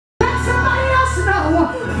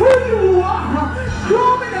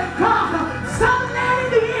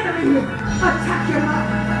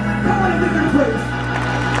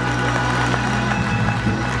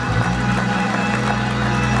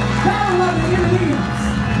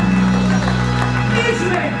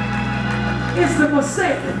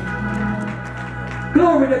mistake.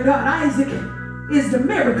 Glory to God. Isaac is the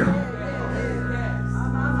miracle.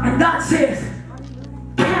 And God says,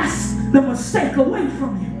 cast the mistake away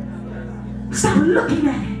from you. Stop looking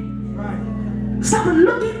at it. Stop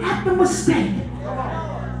looking at the mistake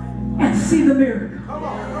and see the miracle.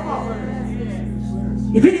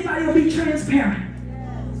 If anybody will be transparent,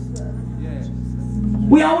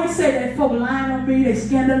 we always say that folk lying on me, they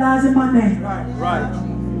scandalizing my name. Right.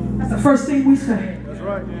 That's the first thing we say. That's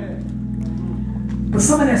right. But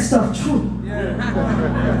some of that stuff true.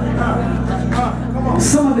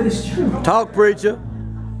 Some of it is true. Talk, preacher.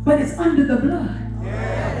 But it's under the blood.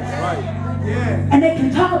 Right. And they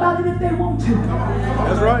can talk about it if they want to.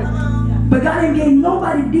 That's right. But God ain't gave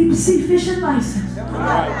nobody deep sea fishing license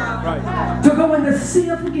Right. to go in the sea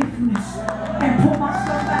of forgiveness and pull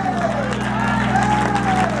myself back.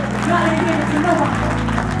 God ain't gave it to nobody.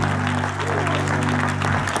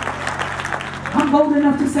 I'm bold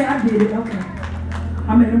enough to say I did it. Okay.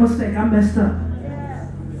 I made a mistake. I messed up.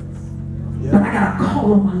 But I got a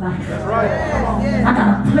call on my life. That's right. I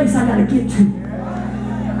got a place I got to get to.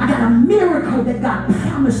 I got a miracle that God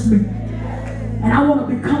promised me. And I want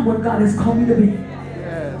to become what God has called me to be.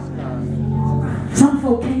 Some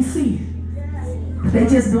folk can't see it. But they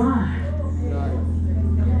just blind.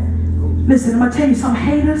 Listen, I'm going to tell you, some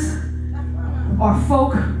haters are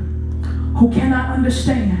folk who cannot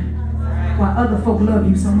understand why other folk love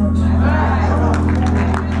you so much.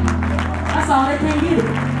 That's all. They can't get it.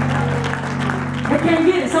 They can't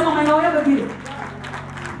get it. Some of them ain't gonna ever get it.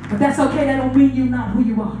 But that's okay. That don't mean you're not who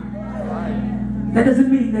you are. That doesn't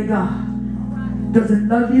mean that God doesn't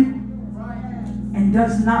love you and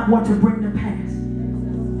does not want to bring the past.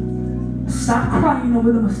 Stop crying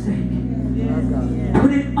over the mistake.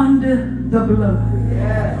 Put it under the blood.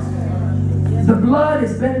 The blood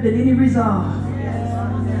is better than any resolve.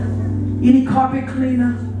 Any carpet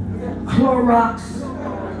cleaner, Clorox,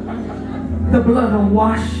 the blood will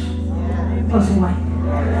wash us white.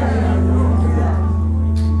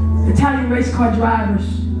 Italian race car drivers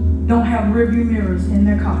don't have rearview mirrors in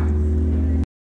their car.